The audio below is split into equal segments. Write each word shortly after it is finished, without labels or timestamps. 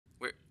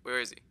Where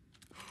is he?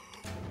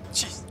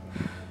 Jeez.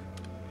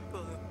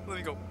 Let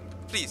me go.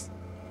 Please.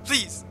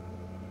 Please.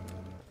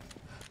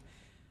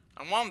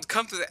 I want him to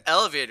come through the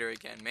elevator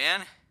again,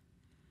 man.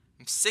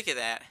 I'm sick of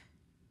that.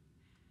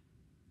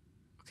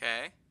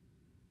 Okay.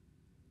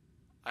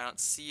 I don't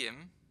see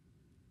him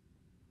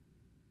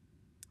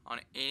on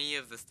any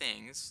of the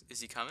things.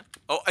 Is he coming?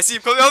 Oh, I see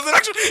him coming out of the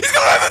direction. He's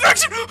coming out of the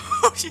direction.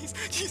 Oh, jeez.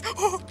 Jeez.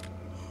 Oh.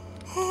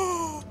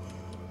 Oh.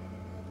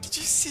 Did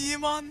you see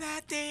him on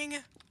that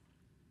thing?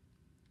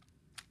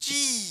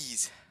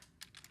 Jeez.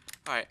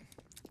 Alright.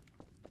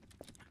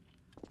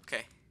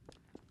 Okay.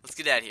 Let's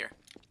get out of here.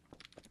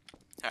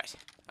 Alright.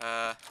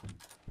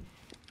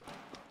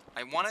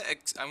 I wanna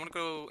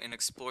go and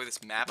explore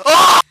this map.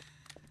 Oh!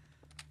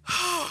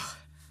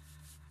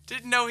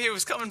 Didn't know he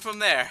was coming from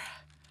there.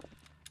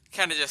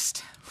 Kinda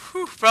just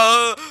whew,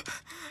 bro.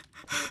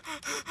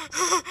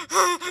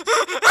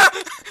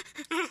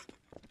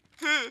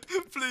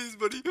 Please,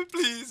 buddy,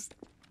 please.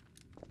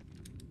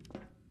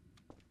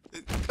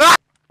 Ah!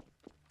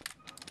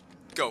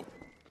 Go.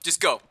 Just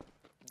go.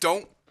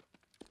 Don't.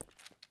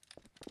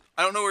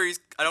 I don't know where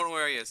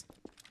he is.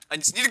 I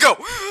just need to go.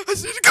 I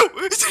just need to go.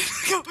 I just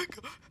need to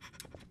go.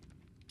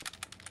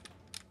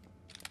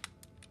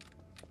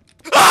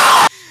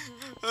 Ah!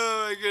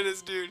 Oh my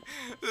goodness, dude.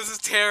 This is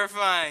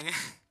terrifying.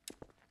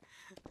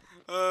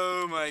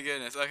 Oh my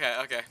goodness. Okay,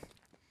 okay.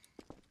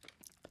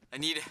 I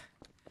need.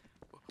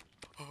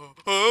 Oh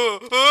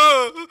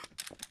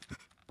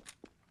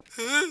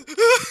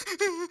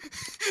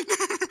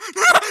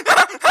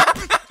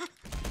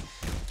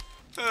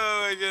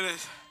my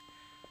goodness.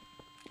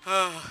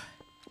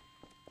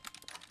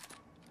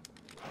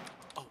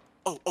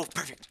 Oh,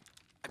 perfect.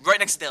 I'm right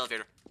next to the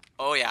elevator.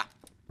 Oh yeah.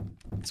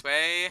 This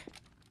way.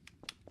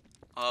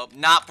 Oh,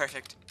 not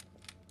perfect.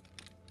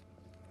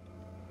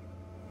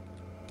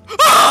 Go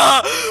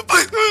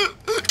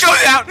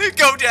down!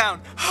 Go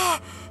down!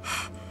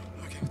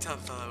 Okay, tell him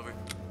to fall over.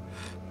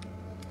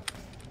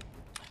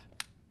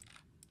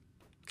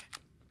 Okay.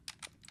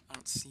 I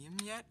don't see him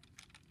yet.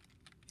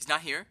 He's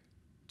not here.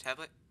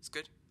 Tablet, it's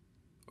good.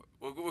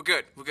 We're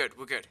good. We're good.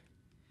 We're good.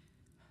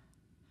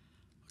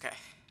 Okay.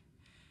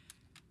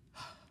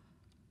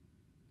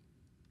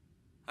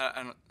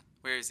 I don't.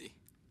 Where is he?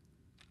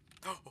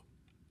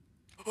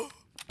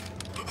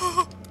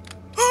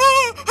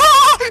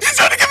 He's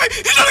trying to get me!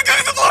 He's trying to get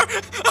me the floor!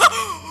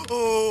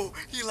 Oh,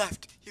 he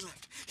left. He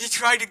left. He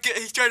tried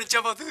to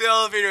jump up through the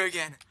elevator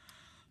again.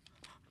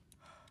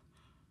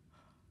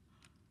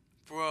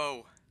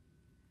 Bro.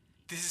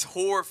 This is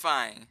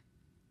horrifying.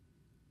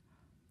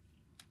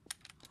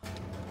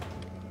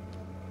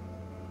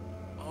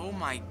 Oh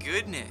my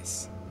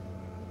goodness.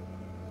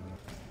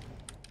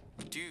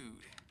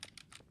 Dude.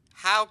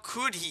 How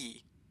could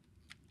he?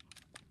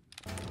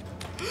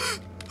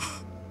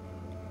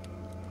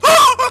 No!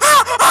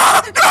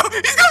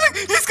 He's coming!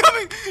 He's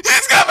coming!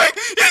 He's coming!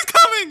 He's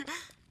coming!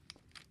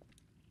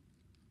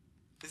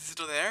 Is he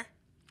still there?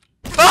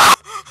 Ah!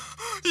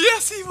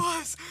 Yes, he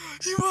was!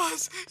 He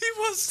was! He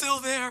was still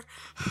there!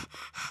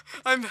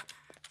 I'm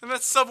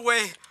at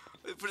Subway.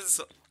 What is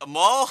this? A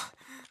mall?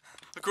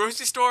 A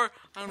grocery store?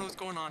 I don't know what's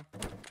going on.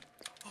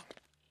 Oh.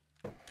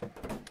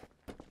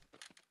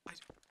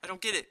 I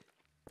don't get it.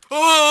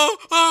 Oh!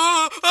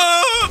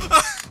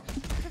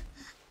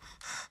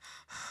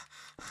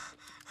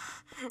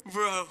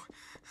 Bro.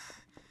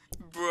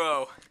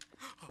 Bro.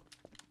 Oh,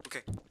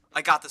 okay.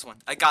 I got this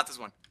one. I got this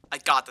one. I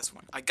got this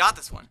one. I got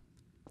this one.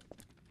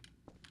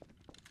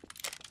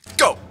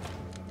 Go!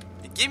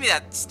 Give me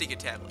that sticky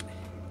tablet.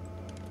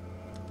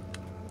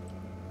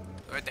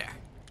 Right there.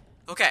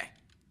 Okay.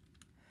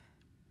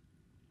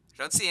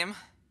 Don't see him.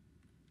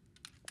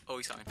 Oh,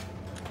 he's coming.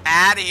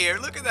 Out of here.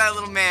 Look at that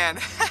little man.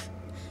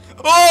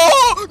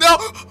 Oh, no!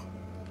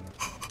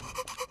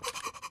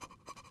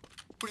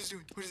 What is he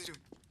doing? What is he doing?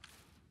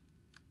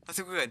 I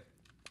think we're good.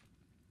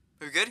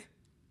 Are we good?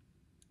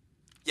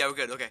 Yeah, we're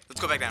good. Okay, let's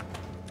go back down.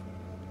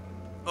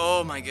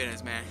 Oh my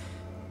goodness, man.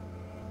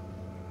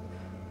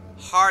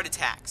 Heart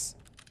attacks.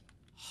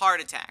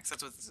 Heart attacks.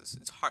 That's what this is.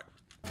 It's heart.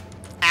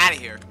 Out of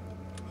here.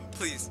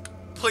 Please.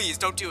 Please,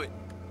 don't do it.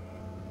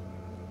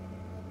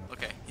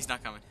 Okay, he's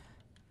not coming.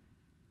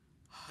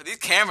 These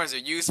cameras are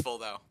useful,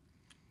 though.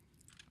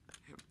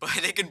 But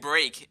they can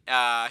break.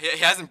 He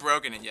hasn't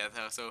broken it yet,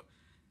 though, so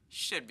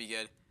should be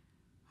good.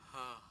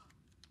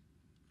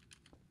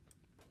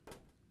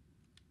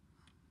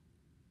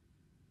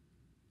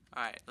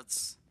 Alright,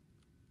 let's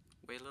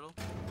wait a little.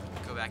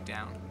 Go back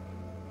down.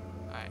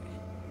 Alright.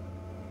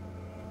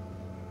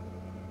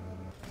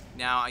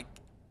 Now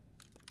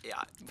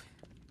yeah.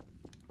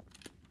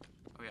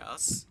 Oh yeah,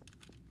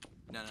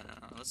 no.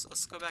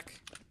 Let's go back.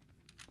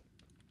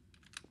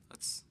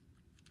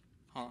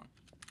 Hold on.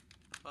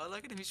 Oh,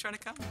 look at him, he's trying to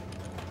come.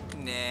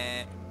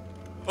 Nah.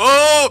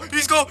 Oh,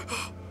 he's going.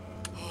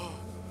 Oh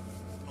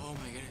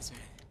my goodness,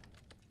 man.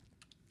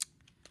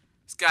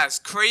 This guy's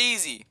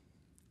crazy.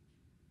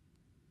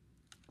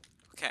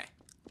 Okay.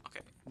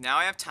 Now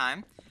I have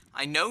time.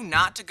 I know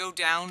not to go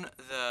down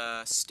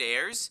the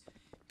stairs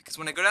because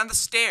when I go down the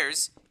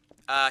stairs,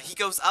 he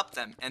goes up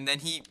them, and then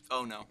he...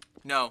 Oh, no.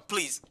 No,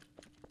 please.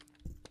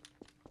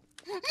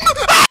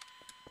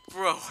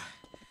 Bro.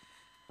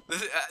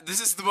 This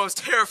is the most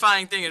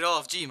terrifying thing in all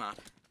of Gmod.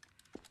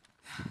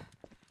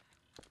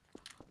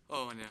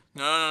 Oh, no.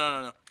 No, no, no,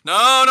 no, no.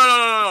 No, no, no,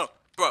 no, no, no.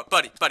 Bro,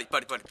 buddy,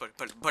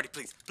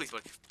 please, please,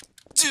 buddy.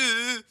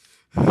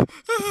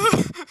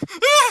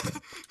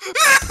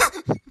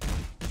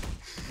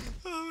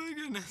 Oh, my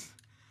goodness.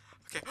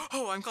 Okay.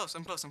 Oh, I'm close.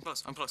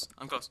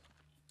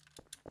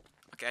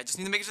 Okay, I just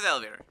need to make it to the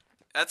elevator.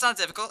 That's not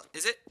difficult,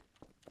 is it?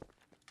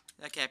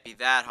 That can't be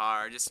that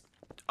hard. Just...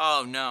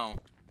 Oh, no.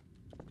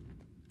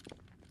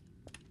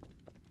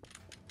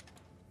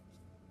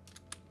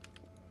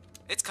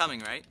 It's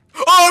coming, right?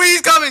 Oh,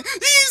 he's coming!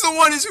 He's the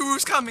one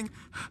who's coming!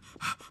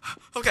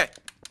 Okay.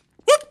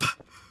 Whoop!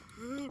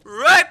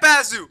 Right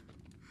past you!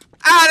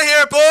 Out of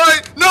here,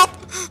 boy! Nope!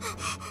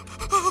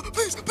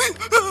 Please, please!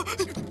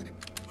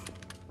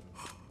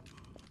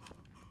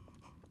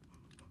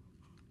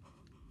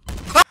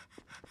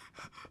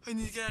 I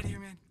need to get out of here,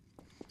 man.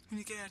 I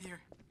need to get out of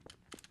here.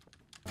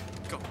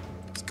 Go.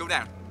 Just go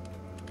down.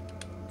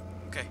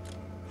 Okay.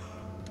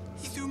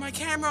 He threw my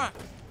camera!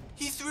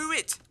 He threw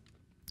it!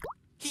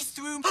 He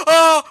threw...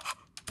 Oh!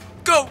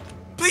 Go!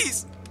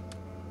 Please!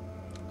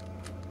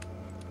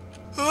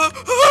 He's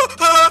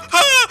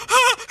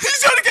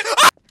gonna get...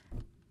 Ah!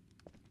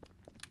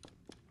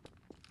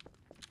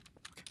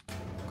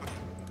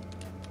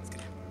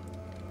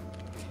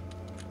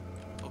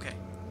 Okay.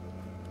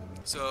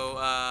 So,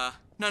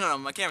 no,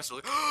 my camera's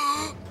still...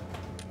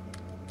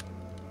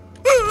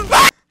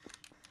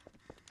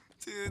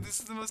 Dude, this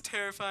is the most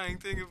terrifying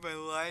thing of my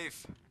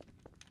life.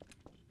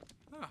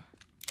 Oh.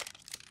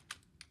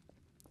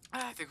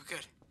 I think we're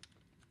good.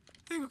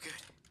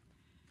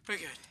 We're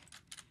good.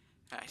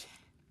 Alright.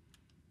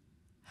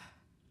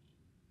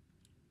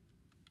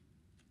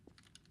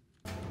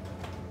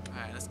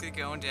 Alright, let's get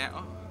going down.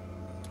 Oh.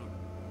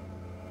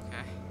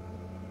 Okay.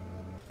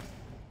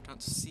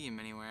 Don't see him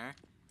anywhere.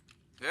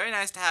 Very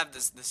nice to have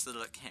this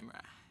little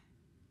camera.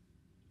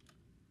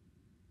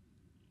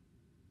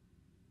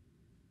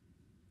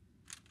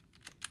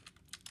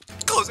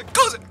 Close it!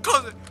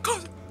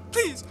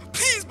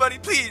 Please, buddy,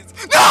 please!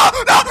 No!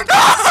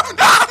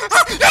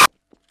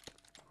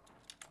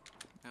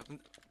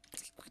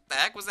 What the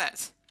heck was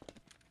that?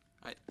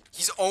 Alright,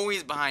 he's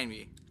always behind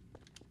me.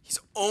 He's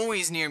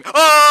always near me.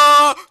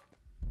 Oh!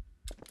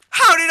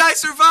 How did I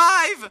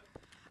survive?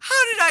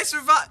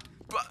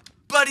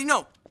 Buddy,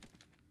 no.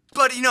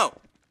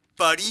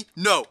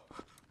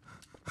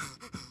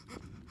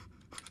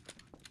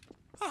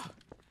 Oh,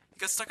 he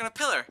got stuck on a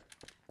pillar.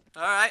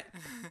 Alright.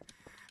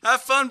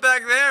 Have fun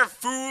back there,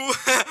 fool!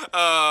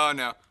 Oh,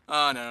 no.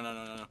 Oh,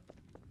 no.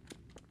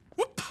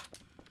 Whoop!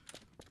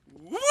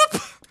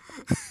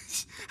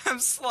 I'm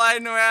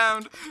sliding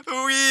around.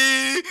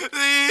 Wee!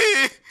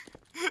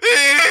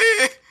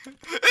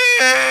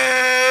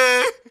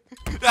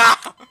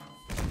 Ah!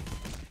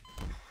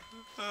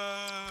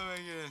 Oh, my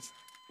goodness.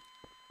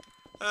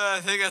 I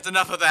think that's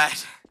enough of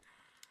that.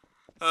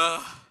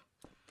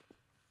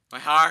 My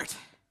heart.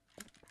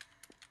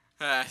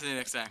 See you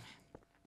next time.